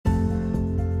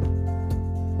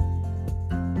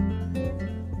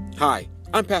Hi,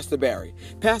 I'm Pastor Barry,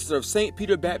 pastor of St.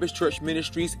 Peter Baptist Church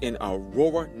Ministries in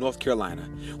Aurora, North Carolina.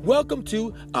 Welcome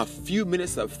to A Few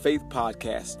Minutes of Faith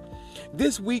podcast.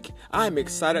 This week, I'm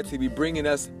excited to be bringing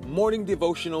us morning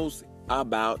devotionals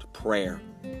about prayer.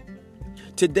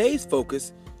 Today's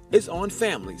focus is on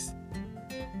families.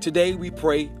 Today, we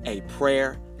pray a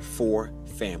prayer for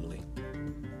family.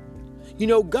 You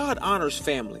know, God honors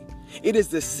family. It is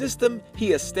the system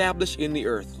He established in the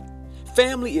earth.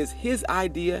 Family is His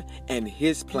idea and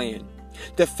His plan.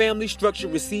 The family structure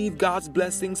received God's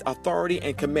blessings, authority,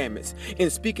 and commandments. In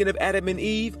speaking of Adam and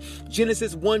Eve,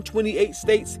 Genesis 1:28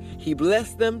 states, He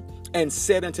blessed them and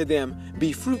said unto them,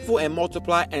 Be fruitful and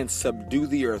multiply and subdue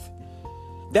the earth.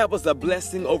 That was a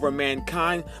blessing over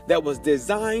mankind that was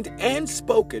designed and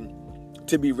spoken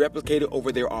to be replicated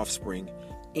over their offspring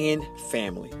in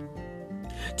family.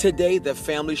 Today, the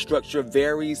family structure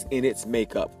varies in its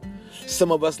makeup.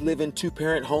 Some of us live in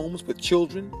two-parent homes with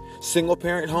children,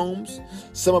 single-parent homes.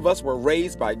 Some of us were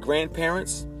raised by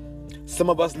grandparents. Some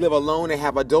of us live alone and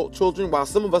have adult children, while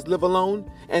some of us live alone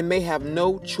and may have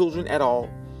no children at all.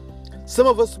 Some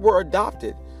of us were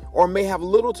adopted or may have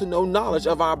little to no knowledge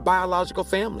of our biological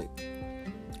family.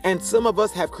 And some of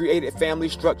us have created family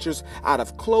structures out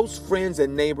of close friends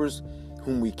and neighbors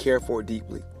whom we care for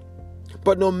deeply.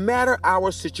 But no matter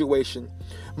our situation,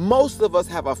 most of us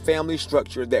have a family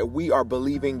structure that we are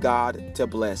believing God to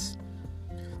bless.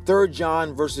 3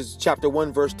 John chapter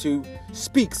 1 verse 2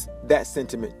 speaks that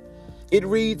sentiment. It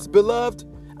reads, Beloved,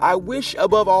 I wish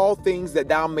above all things that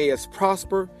thou mayest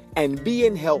prosper and be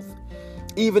in health,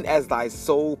 even as thy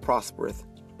soul prospereth.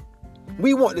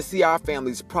 We want to see our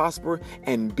families prosper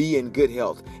and be in good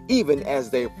health, even as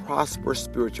they prosper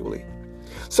spiritually.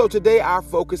 So today our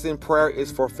focus in prayer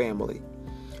is for family.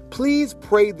 Please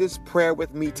pray this prayer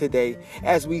with me today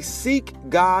as we seek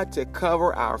God to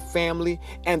cover our family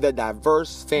and the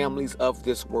diverse families of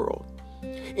this world.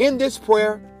 In this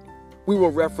prayer, we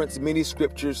will reference many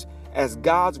scriptures as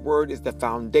God's word is the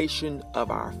foundation of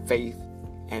our faith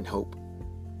and hope.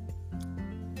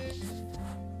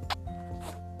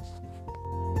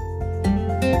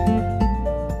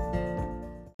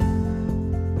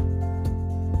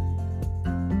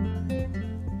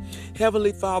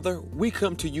 Heavenly Father, we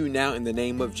come to you now in the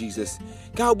name of Jesus.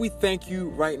 God, we thank you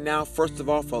right now, first of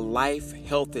all, for life,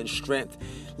 health, and strength.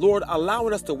 Lord,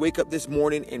 allowing us to wake up this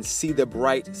morning and see the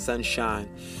bright sunshine.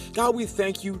 God, we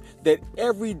thank you that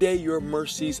every day your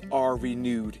mercies are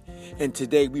renewed. And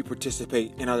today we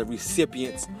participate and are the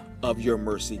recipients of your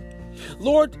mercy.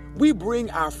 Lord, we bring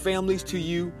our families to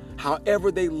you,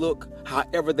 however they look,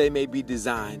 however they may be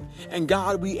designed. And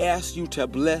God, we ask you to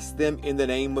bless them in the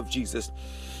name of Jesus.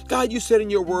 God, you said in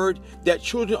your word that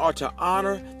children are to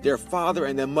honor their father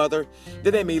and their mother,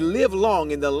 that they may live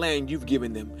long in the land you've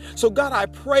given them. So God, I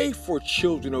pray for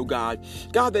children, oh God.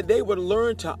 God, that they would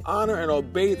learn to honor and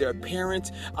obey their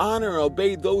parents, honor and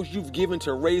obey those you've given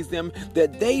to raise them,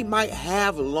 that they might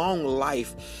have long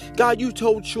life. God, you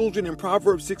told children in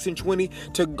Proverbs 6:20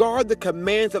 to guard the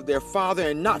commands of their father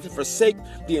and not to forsake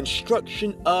the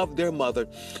instruction of their mother.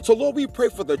 So Lord, we pray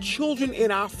for the children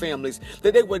in our families,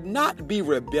 that they would not be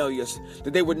rebellious,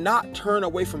 that they would not turn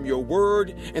away from your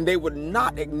word, and they would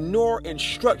not ignore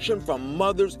instruction from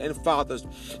mothers and fathers.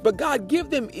 But God, give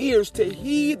them ears to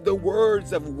heed the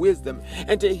words of wisdom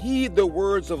and to heed the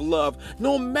words of love,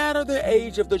 no matter the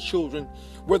age of the children,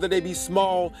 whether they be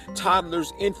small,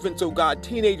 toddlers, infants, oh God,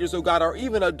 teenagers, oh God, or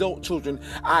even adult children.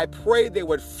 I pray they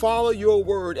would follow your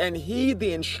word and heed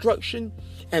the instruction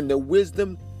and the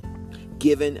wisdom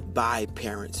given by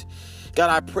parents. God,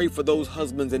 I pray for those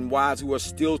husbands and wives who are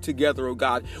still together, oh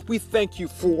God. We thank you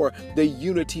for the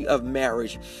unity of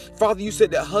marriage. Father, you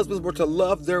said that husbands were to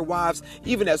love their wives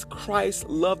even as Christ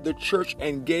loved the church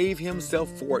and gave himself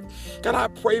for it. God, I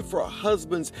pray for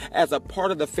husbands as a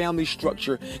part of the family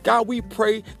structure. God, we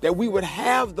pray that we would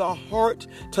have the heart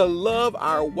to love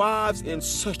our wives in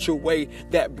such a way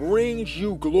that brings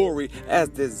you glory as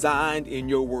designed in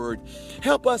your word.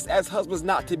 Help us as husbands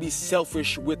not to be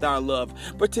selfish with our love,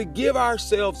 but to give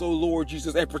ourselves, oh Lord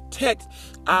Jesus, and protect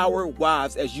our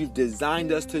wives as you've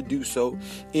designed us to do so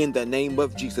in the name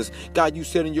of Jesus. God, you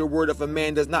said in your word, if a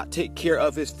man does not take care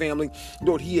of his family,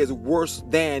 Lord, he is worse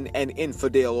than an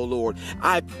infidel, oh Lord.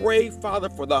 I pray, Father,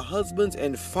 for the husbands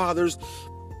and fathers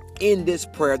in this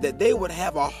prayer, that they would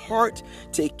have a heart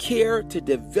to care, to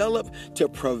develop, to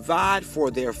provide for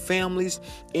their families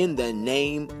in the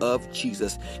name of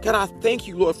Jesus. God, I thank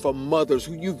you, Lord, for mothers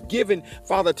who you've given,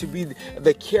 Father, to be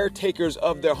the caretakers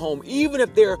of their home. Even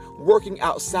if they're working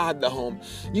outside the home,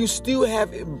 you still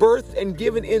have birthed and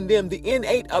given in them the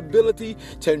innate ability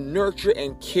to nurture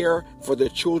and care for their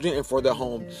children and for their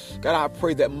home. God, I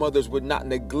pray that mothers would not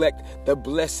neglect the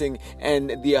blessing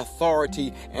and the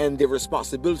authority and the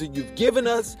responsibility you've given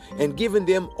us and given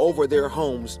them over their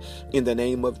homes in the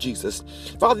name of Jesus.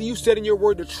 Father, you said in your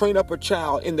word to train up a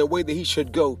child in the way that he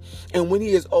should go, and when he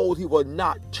is old, he will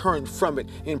not turn from it,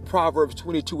 in Proverbs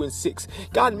 22:6.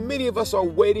 God, many of us are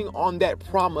waiting on that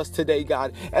promise today,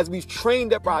 God, as we've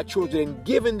trained up our children and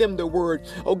given them the word,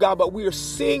 oh God, but we are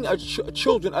seeing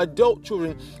children, adult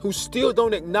children, who still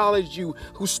don't acknowledge you,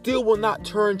 who still will not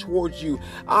turn towards you.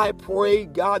 I pray,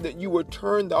 God, that you would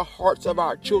turn the hearts of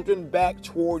our children back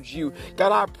towards you.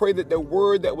 God, I pray that the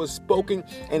word that was spoken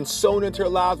and sown into their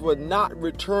lives would not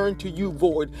return to you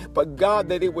void, but God,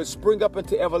 that it would spring up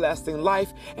into everlasting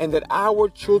life, and that our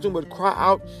children would cry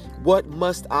out, "What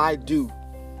must I do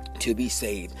to be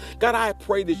saved?" God, I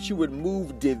pray that you would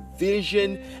move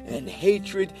division and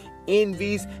hatred,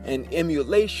 envies and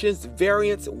emulations,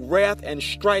 variance, wrath, and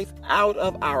strife out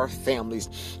of our families.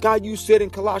 God, you said in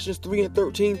Colossians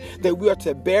 3:13 that we are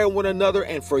to bear one another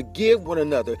and forgive one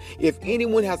another. If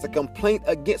anyone has a complaint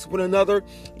against one another,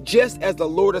 just as the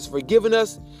Lord has forgiven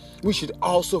us, we should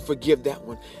also forgive that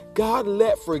one. God,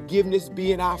 let forgiveness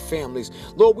be in our families.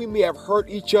 Lord, we may have hurt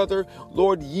each other,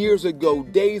 Lord, years ago,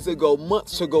 days ago,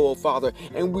 months ago, oh Father,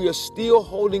 and we are still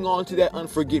holding on to that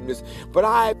unforgiveness. But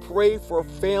I pray for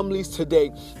families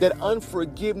today that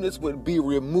unforgiveness would be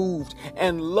removed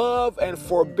and love and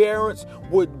forbearance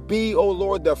would be, oh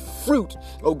Lord, the fruit,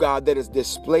 oh God, that is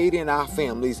displayed in our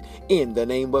families in the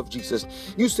name of Jesus.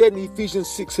 You said in Ephesians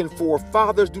 6:4,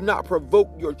 fathers, do not provoke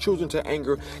your children to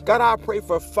anger. God, I pray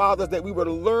for fathers that we would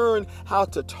learn how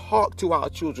to talk to our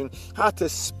children, how to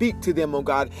speak to them, oh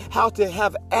God, how to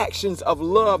have actions of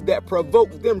love that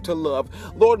provoke them to love.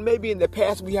 Lord, maybe in the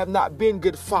past we have not been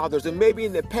good fathers, and maybe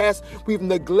in the past we've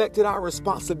neglected our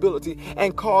responsibility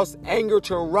and caused anger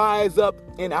to rise up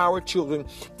in our children.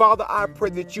 Father, I pray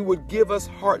that you would give us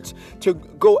hearts to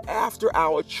go after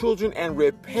our children and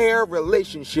repair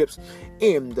relationships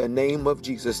in the name of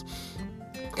Jesus.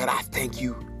 God, I thank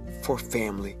you for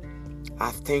family.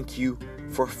 I thank you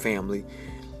for family.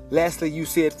 Lastly, you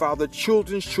said, Father,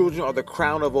 children's children are the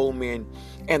crown of old men,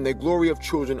 and the glory of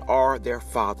children are their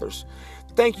fathers.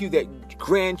 Thank you that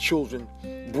grandchildren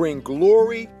bring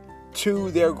glory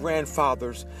to their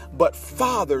grandfathers, but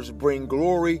fathers bring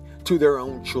glory to their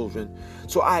own children.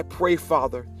 So I pray,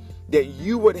 Father, that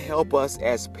you would help us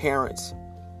as parents,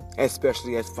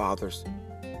 especially as fathers,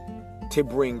 to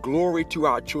bring glory to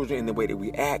our children in the way that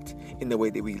we act, in the way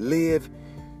that we live,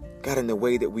 God, in the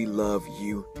way that we love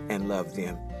you and love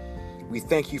them. We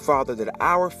thank you, Father, that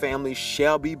our families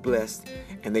shall be blessed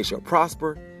and they shall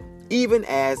prosper, even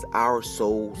as our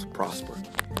souls prosper.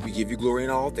 We give you glory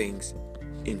in all things.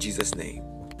 In Jesus' name,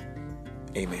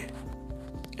 amen.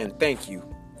 And thank you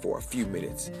for a few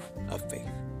minutes of faith.